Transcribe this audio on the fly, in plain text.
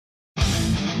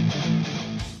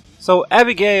So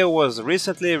Abigail was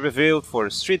recently revealed for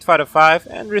Street Fighter V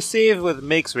and received with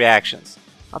mixed reactions.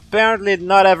 Apparently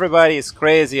not everybody is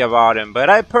crazy about him, but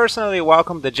I personally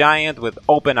welcome the giant with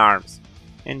open arms.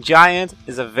 And giant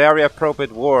is a very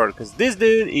appropriate word, cause this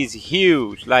dude is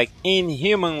huge, like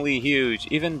inhumanly huge,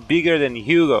 even bigger than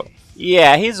Hugo.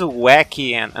 Yeah, he's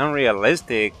wacky and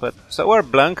unrealistic, but so are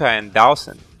Blanca and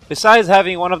Dawson. Besides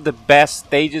having one of the best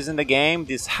stages in the game,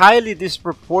 this highly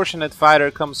disproportionate fighter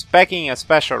comes packing a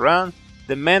special run,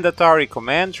 the mandatory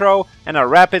command throw, and a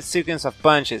rapid sequence of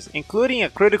punches, including a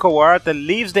critical art that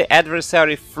leaves the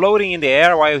adversary floating in the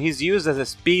air while he's used as a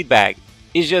speed bag.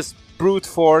 It's just brute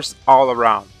force all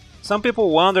around. Some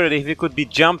people wondered if he could be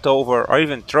jumped over or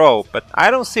even thrown, but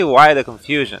I don't see why the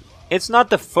confusion. It's not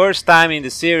the first time in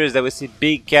the series that we see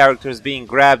big characters being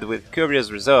grabbed with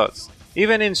curious results.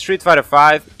 Even in Street Fighter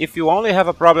V, if you only have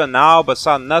a problem now but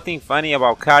saw nothing funny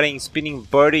about cutting spinning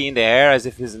Birdie in the air as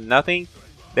if he's nothing,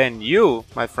 then you,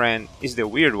 my friend, is the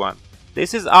weird one.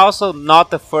 This is also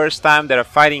not the first time that a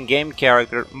fighting game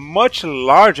character much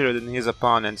larger than his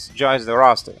opponents joins the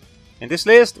roster. In this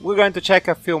list, we're going to check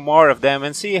a few more of them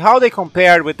and see how they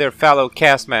compared with their fellow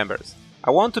cast members.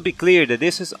 I want to be clear that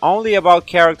this is only about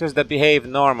characters that behave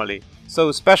normally,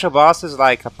 so special bosses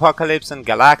like Apocalypse and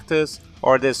Galactus,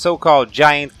 or the so-called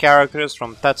giant characters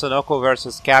from Tatsunoko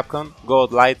vs Capcom, Gold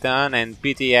Lighton and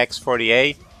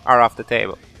PTX-48 are off the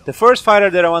table. The first fighter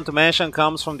that I want to mention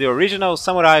comes from the original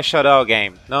Samurai Shodown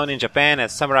game, known in Japan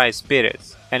as Samurai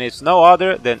Spirits, and it's no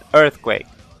other than Earthquake.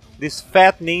 This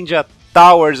fat ninja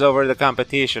towers over the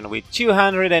competition with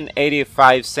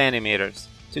 285 centimeters.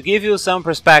 To give you some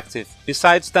perspective,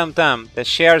 besides Tum Tum that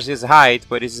shares his height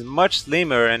but is much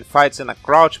slimmer and fights in a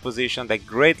crouch position that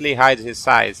greatly hides his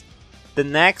size, the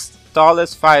next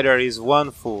tallest fighter is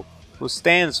Wanfu, who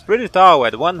stands pretty tall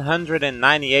at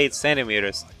 198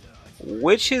 centimeters,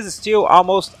 which is still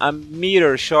almost a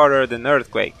meter shorter than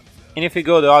Earthquake. And if you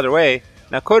go the other way,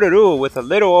 Nakoruru, with a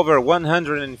little over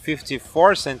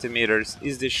 154 centimeters,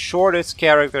 is the shortest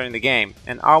character in the game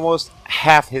and almost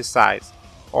half his size,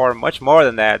 or much more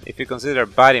than that if you consider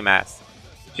body mass.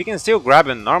 She can still grab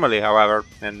him normally, however,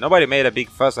 and nobody made a big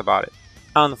fuss about it.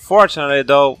 Unfortunately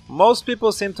though, most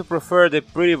people seem to prefer the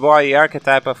pretty boy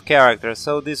archetype of character,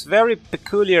 so this very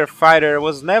peculiar fighter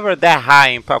was never that high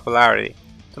in popularity.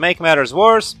 To make matters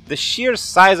worse, the sheer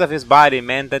size of his body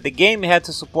meant that the game had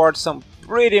to support some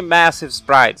pretty massive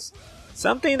sprites,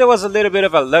 something that was a little bit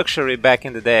of a luxury back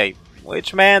in the day,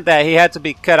 which meant that he had to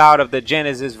be cut out of the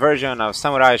Genesis version of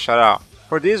Samurai Shodown.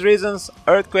 For these reasons,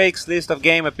 Earthquake's list of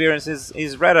game appearances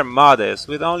is rather modest,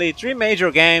 with only 3 major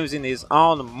games in his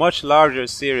own much larger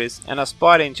series and a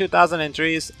spot in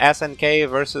 2003's SNK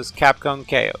vs Capcom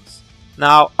Chaos.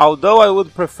 Now, although I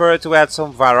would prefer to add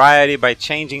some variety by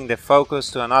changing the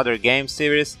focus to another game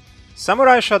series,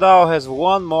 Samurai Shodown has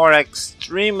one more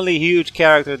extremely huge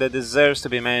character that deserves to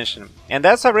be mentioned, and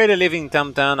that's already leaving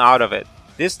Tum Tum out of it.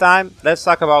 This time, let's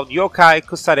talk about Yokai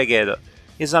Kusaregedo.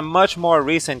 He's a much more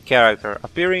recent character,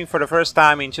 appearing for the first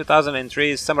time in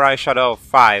 2003's Samurai Shodown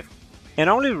 5,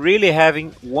 and only really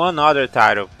having one other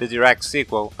title, the direct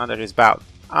sequel, under his belt.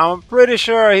 I'm pretty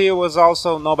sure he was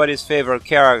also nobody's favorite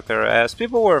character, as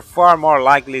people were far more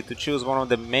likely to choose one of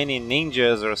the many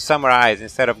ninjas or samurais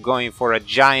instead of going for a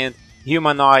giant,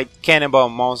 humanoid cannibal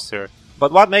monster.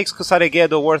 But what makes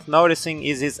Kusaregedo worth noticing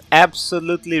is his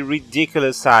absolutely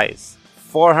ridiculous size,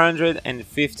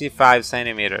 455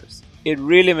 centimeters. It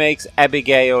really makes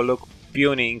Abigail look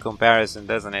puny in comparison,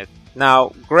 doesn't it?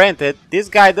 Now, granted, this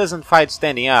guy doesn't fight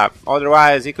standing up,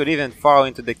 otherwise he could even fall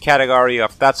into the category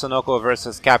of Tatsunoko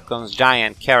vs Capcom's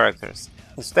giant characters.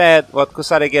 Instead, what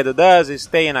Kusaregedo does is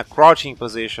stay in a crouching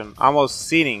position, almost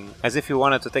sitting, as if he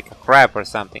wanted to take a crap or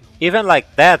something. Even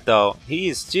like that though, he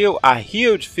is still a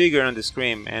huge figure on the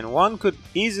screen, and one could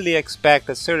easily expect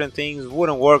that certain things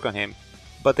wouldn't work on him,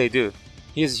 but they do.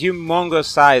 His humongous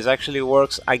size actually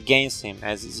works against him,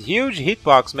 as his huge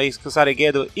hitbox makes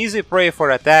Kusaregedo easy prey for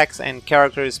attacks and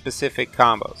character-specific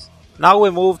combos. Now we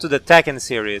move to the Tekken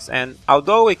series, and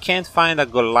although we can't find a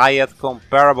Goliath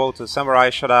comparable to Samurai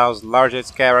Shodown's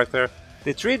largest character,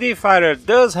 the 3D fighter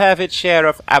does have its share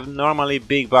of abnormally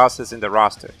big bosses in the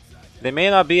roster. They may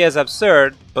not be as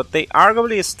absurd, but they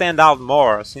arguably stand out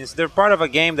more, since they're part of a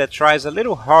game that tries a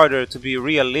little harder to be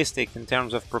realistic in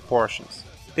terms of proportions.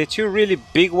 The 2 really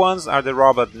big ones are the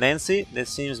robot Nancy, that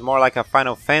seems more like a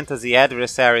Final Fantasy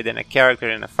adversary than a character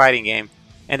in a fighting game,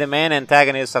 and the main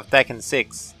antagonist of Tekken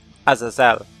 6,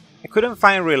 Azazel. I couldn't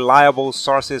find reliable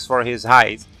sources for his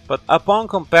height, but upon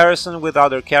comparison with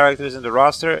other characters in the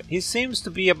roster, he seems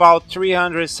to be about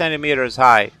 300 centimeters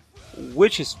high,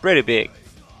 which is pretty big.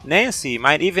 Nancy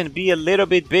might even be a little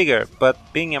bit bigger, but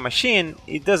being a machine,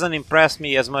 it doesn't impress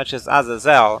me as much as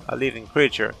Azazel, a living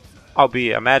creature,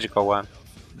 albeit a magical one.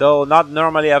 Though not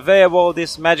normally available,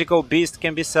 this magical beast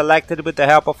can be selected with the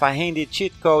help of a handy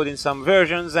cheat code in some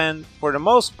versions and, for the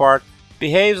most part,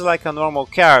 behaves like a normal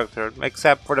character,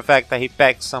 except for the fact that he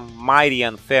packs some mighty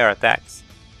unfair attacks.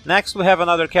 Next we have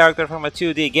another character from a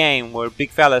 2D game where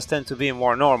big fellas tend to be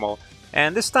more normal,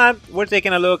 and this time we're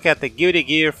taking a look at the Guilty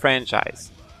Gear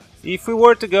franchise. If we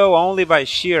were to go only by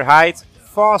sheer height,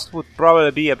 Faust would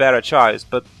probably be a better choice,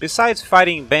 but besides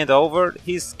fighting bent over,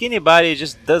 his skinny body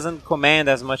just doesn't command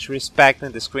as much respect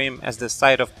in the screen as the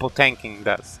sight of Potemkin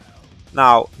does.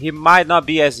 Now, he might not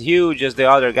be as huge as the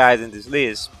other guys in this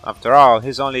list, after all,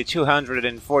 he's only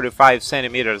 245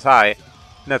 centimeters high,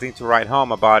 nothing to write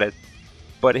home about it,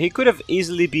 but he could have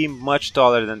easily been much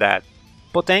taller than that.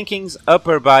 Potemkin's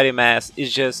upper body mass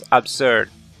is just absurd.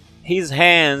 His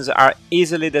hands are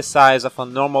easily the size of a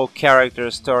normal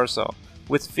character's torso,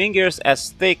 with fingers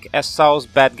as thick as Saul's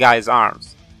bad guy's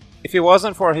arms. If it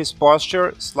wasn't for his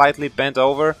posture, slightly bent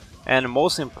over, and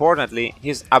most importantly,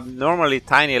 his abnormally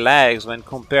tiny legs when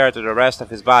compared to the rest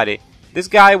of his body, this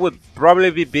guy would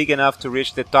probably be big enough to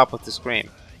reach the top of the screen.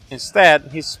 Instead,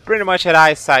 he's pretty much at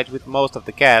eyesight with most of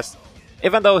the cast,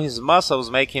 even though his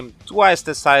muscles make him twice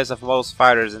the size of most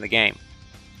fighters in the game.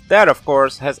 That, of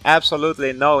course, has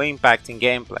absolutely no impact in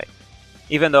gameplay.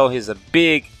 Even though he's a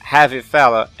big, heavy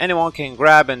fella, anyone can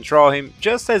grab and throw him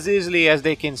just as easily as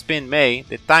they can spin May,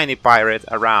 the tiny pirate,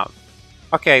 around.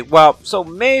 Okay, well, so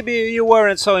maybe you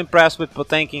weren't so impressed with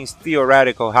Potemkin's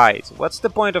theoretical height. What's the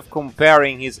point of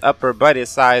comparing his upper body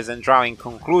size and drawing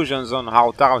conclusions on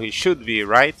how tall he should be,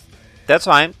 right? That's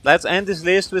fine, let's end this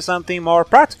list with something more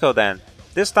practical then.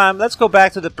 This time, let's go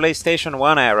back to the PlayStation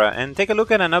 1 era and take a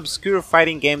look at an obscure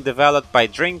fighting game developed by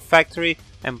Dream Factory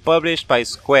and published by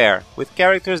Square, with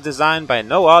characters designed by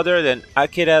no other than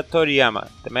Akira Toriyama,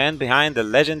 the man behind the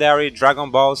legendary Dragon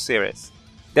Ball series.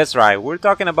 That's right, we're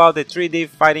talking about the 3D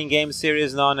fighting game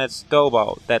series known as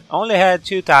Tobo, that only had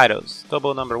two titles,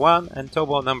 Tobo No. 1 and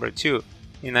Tobo No. 2,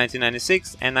 in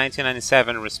 1996 and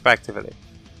 1997 respectively.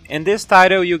 In this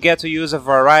title you get to use a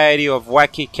variety of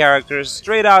wacky characters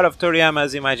straight out of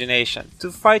Toriyama's imagination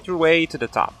to fight your way to the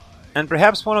top. And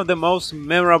perhaps one of the most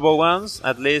memorable ones,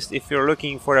 at least if you're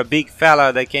looking for a big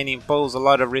fella that can impose a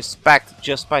lot of respect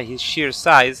just by his sheer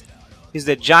size, is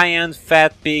the giant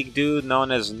fat pig dude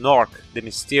known as Nork the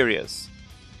Mysterious.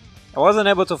 I wasn't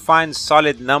able to find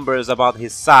solid numbers about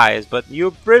his size, but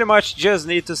you pretty much just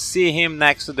need to see him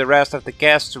next to the rest of the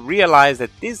cast to realize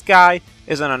that this guy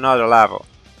is on another level.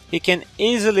 He can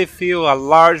easily fill a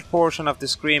large portion of the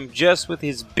screen just with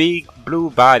his big blue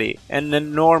body and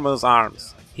enormous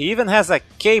arms. He even has a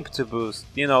cape to boost,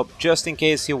 just in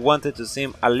case he wanted to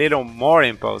seem a little more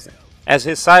imposing. As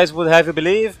his size would have you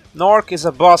believe, Nork is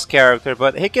a boss character,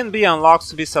 but he can be unlocked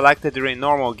to be selected during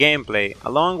normal gameplay,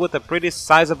 along with a pretty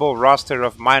sizable roster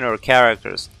of minor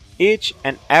characters, each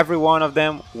and every one of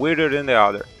them weirder than the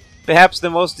other. Perhaps the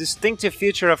most distinctive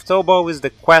feature of Tobo is the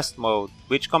Quest mode,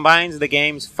 which combines the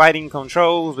game's fighting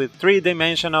controls with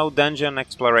three-dimensional dungeon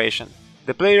exploration.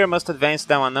 The player must advance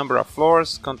down a number of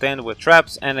floors, contend with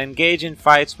traps, and engage in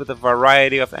fights with a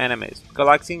variety of enemies,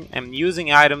 collecting and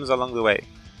using items along the way.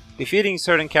 Defeating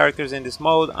certain characters in this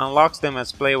mode unlocks them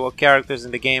as playable characters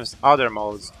in the game's other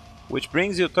modes, which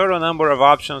brings your total number of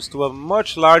options to a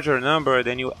much larger number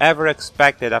than you ever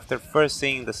expected after first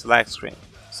seeing the select screen.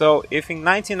 So, if in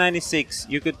 1996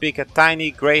 you could pick a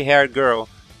tiny gray-haired girl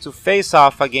to face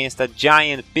off against a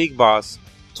giant big boss,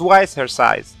 twice her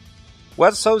size,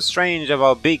 what's so strange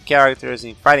about big characters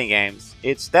in fighting games?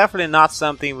 It's definitely not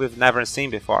something we've never seen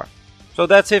before. So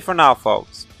that's it for now,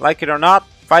 folks. Like it or not,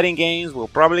 fighting games will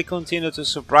probably continue to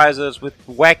surprise us with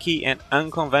wacky and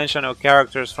unconventional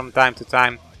characters from time to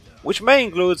time, which may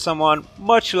include someone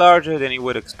much larger than you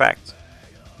would expect.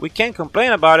 We can't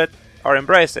complain about it or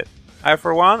embrace it. I,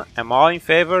 for one, am all in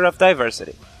favor of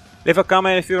diversity. Leave a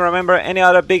comment if you remember any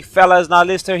other big fellas not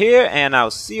listed here, and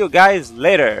I'll see you guys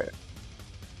later.